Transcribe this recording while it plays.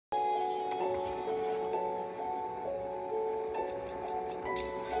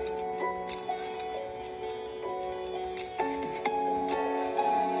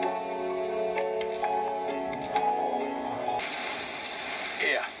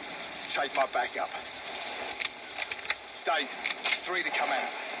take my back up. Dave, 3 to come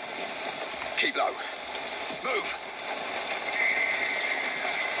out. Keep low. Move!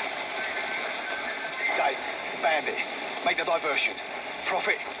 Dave, Bandit, make the diversion.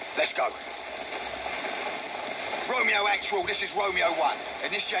 Prophet, let's go. Romeo Actual, this is Romeo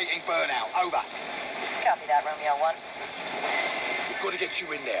 1. Initiating burnout. Over. Copy that, Romeo 1. We've got to get you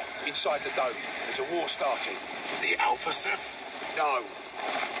in there, inside the dome. There's a war starting. The Alpha Ceph? No.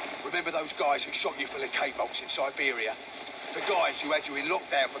 Remember those guys who shot you full of K-bolts in Siberia? The guys who had you in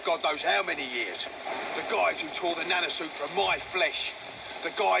lockdown for God knows how many years. The guys who tore the nanosuit from my flesh.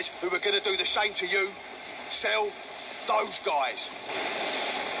 The guys who were going to do the same to you. Sell those guys.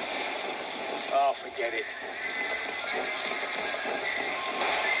 Oh, forget it.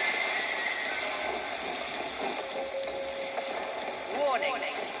 Warning.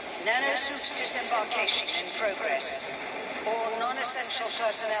 Nanosuit disembarkation in progress. All non-essential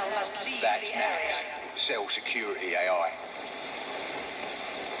personnel must leave That's the area. Cell security AI.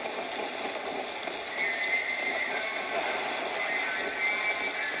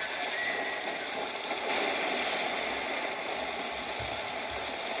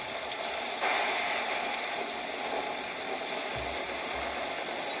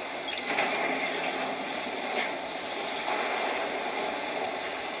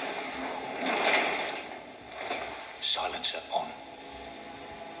 Silencer on.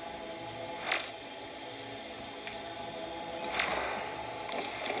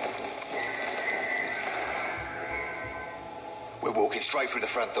 We're walking straight through the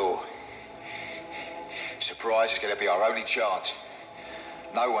front door. Surprise is going to be our only chance.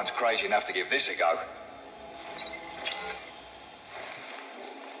 No one's crazy enough to give this a go.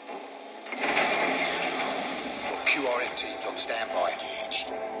 QRF teams on standby.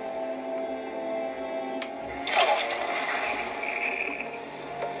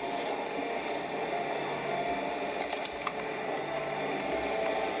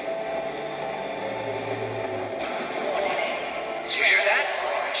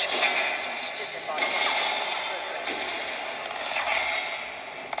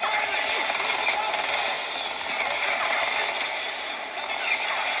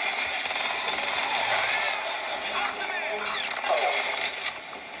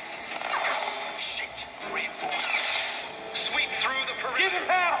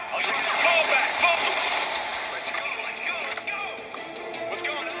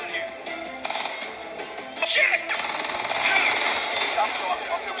 Sometimes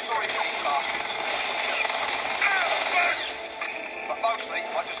I feel sorry for these bastards. But mostly,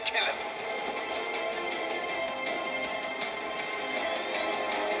 I just kill them.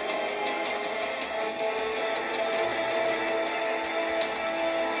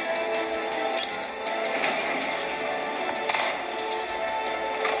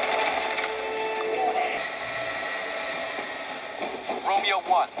 Romeo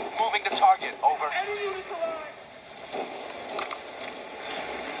 1, moving to target, over. Enemy units alive!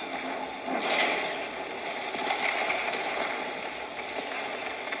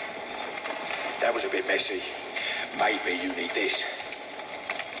 That was a bit messy. Maybe you need this.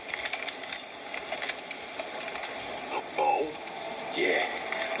 A bow? Yeah.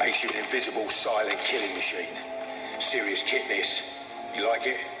 Makes you an invisible, silent killing machine. Serious kit, this. You like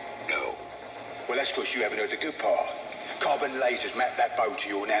it? No. Well, that's because you haven't heard the good part. Carbon lasers map that bow to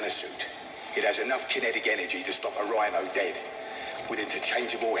your nanosuit. It has enough kinetic energy to stop a rhino dead. With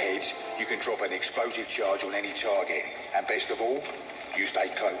interchangeable heads, you can drop an explosive charge on any target. And best of all, you stay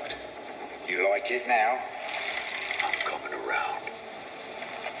cloaked. You like it now? I'm coming around.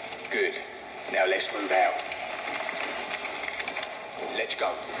 Good. Now let's move out. Let's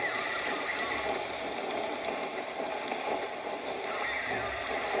go.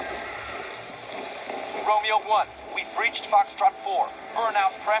 Romeo 1, we've breached Foxtrot 4.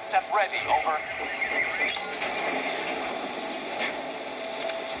 Burnout prepped and ready, over.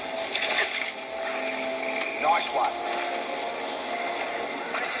 Nice one.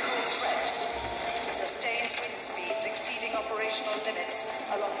 Critical threat. Sustained wind speeds exceeding operational limits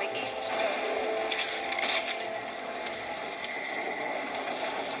along the east dome wall.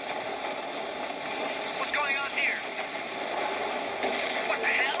 What's going on here? What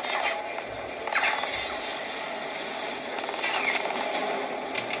the hell?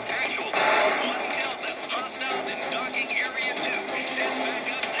 Actual 1 Delta. Hostiles in docking area 2. Send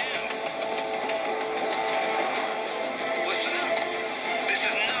back up now. Listen up. This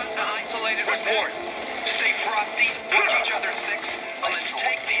is not an isolated report. Stay frosty, watch each other 6. Let's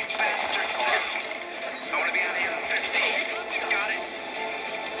take these bastards down. I want to be out of here in 15. You got it?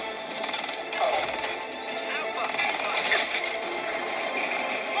 Alpha.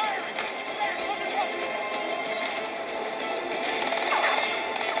 Firing.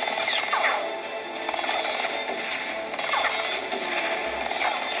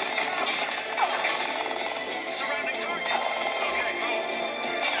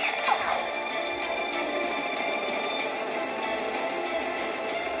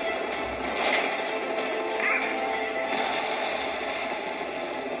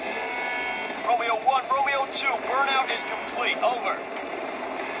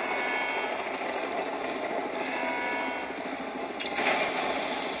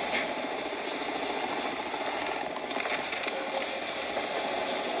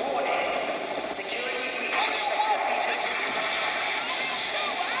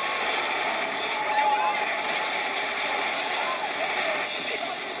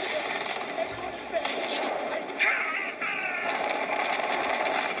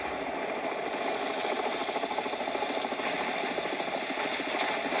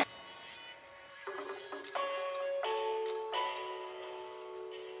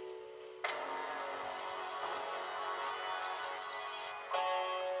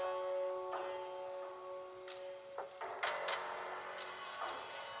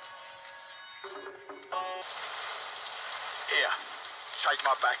 Here, take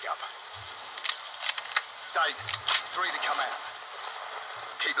my backup. Dave, 3 to come out.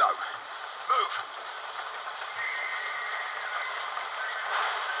 Keep low. Move.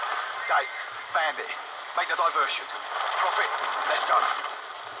 Dave, Bandit, make the diversion. Prophet, let's go.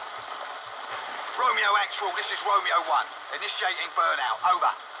 Romeo Actual, this is Romeo 1. Initiating burnout.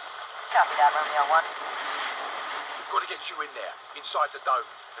 Over. Copy that, Romeo 1. We've got to get you in there, inside the dome.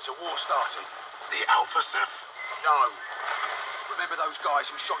 There's a war starting. The Alpha Ceph? No. Remember those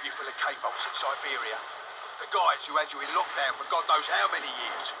guys who shot you for the K-Bolts in Siberia? The guys who had you in lockdown for God knows how many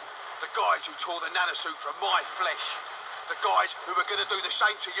years? The guys who tore the nanosuit from my flesh? The guys who were going to do the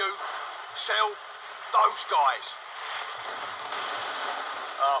same to you? Sell? Those guys.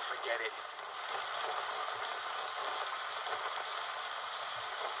 Oh, forget it.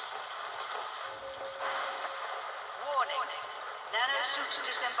 Warning. Nanosuit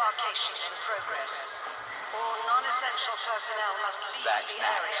disembarkation in progress. All non-essential personnel must leave That's the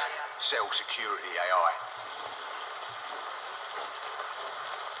Nats. area. Cell security AI.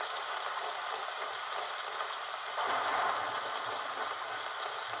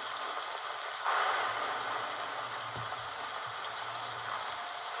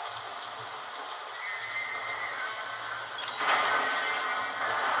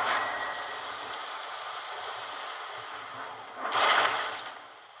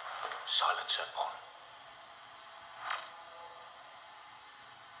 Silencer on.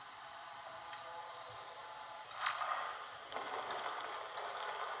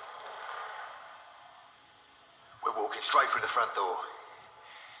 We're walking straight through the front door.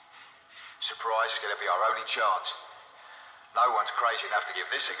 Surprise is going to be our only chance. No one's crazy enough to give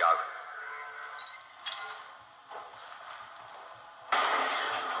this a go.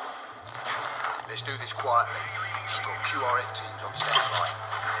 Let's do this quietly. We've got QRF teams on standby.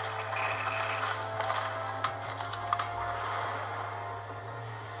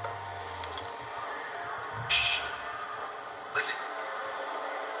 Listen.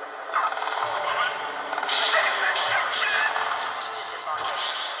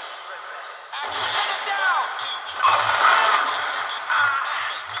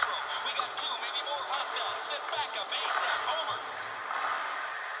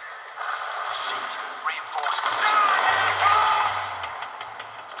 Shit. Reinforcements.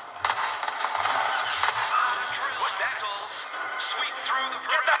 What's that? Sweep through the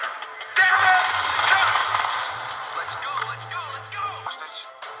perimeter. Damn it! Let's go, let's go, let's go! Bastards.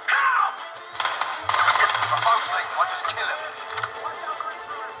 Help! If I fall asleep, I just kill him.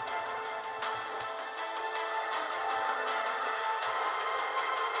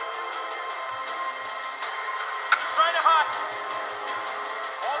 Trying to hide.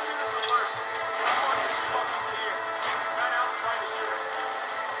 All units alert. Someone is fucking here. Got out trying to shoot us.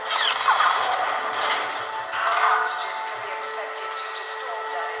 Outages can be expected due to storm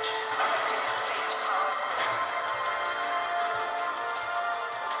damage affecting the state power grid.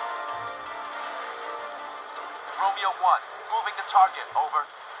 Romeo 1, moving the target, over.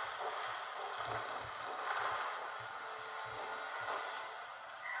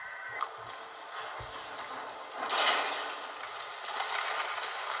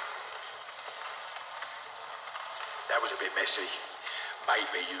 That was a bit messy.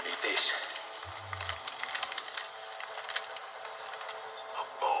 Maybe you need this. A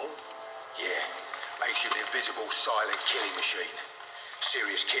bow? Yeah. Makes you an invisible, silent killing machine.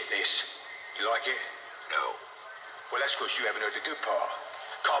 Serious kit, this. You like it? No. Well, that's because you haven't heard the good part.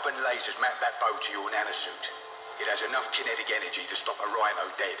 Carbon lasers map that bow to your nanosuit. It has enough kinetic energy to stop a rhino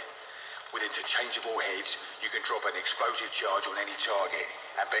dead. With interchangeable heads, you can drop an explosive charge on any target.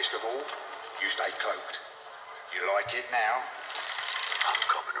 And best of all, you stay cloaked. You like it now? I'm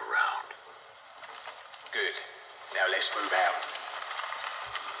coming around. Good. Now let's move out.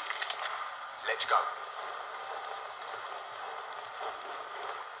 Let's go.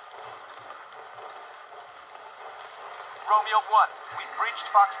 Romeo 1, we've breached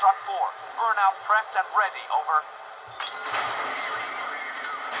Foxtrot 4. Burnout prepped and ready, over.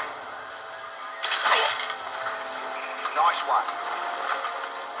 Nice one.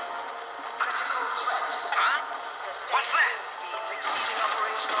 Critical threat. Sustained What's that? wind speeds exceeding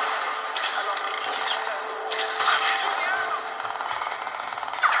operational limits along the east dome wall.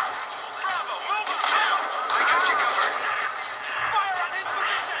 Bravo, move up! I got you covered. Fire on his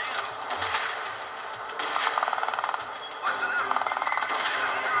position!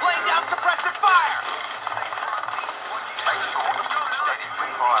 Laying down suppressive fire! Make sure to keep steady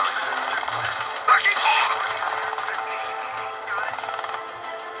free firing. Backing off!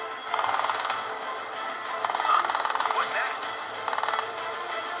 What's that?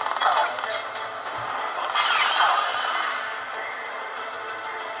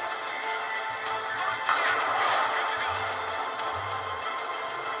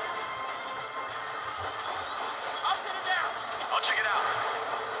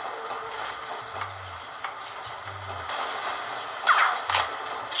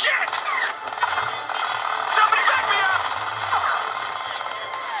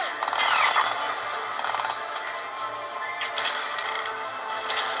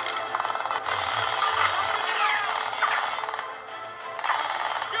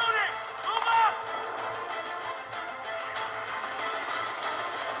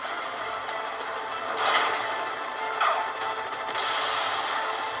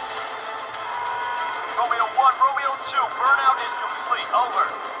 2, burnout is complete. Over.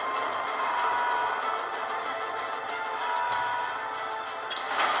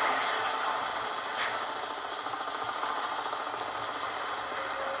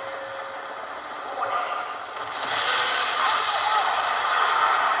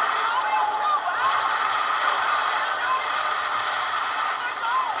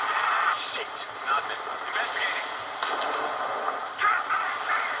 Shit! Nothing. Investigating.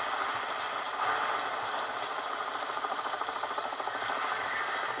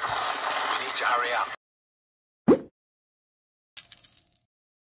 We need to hurry up.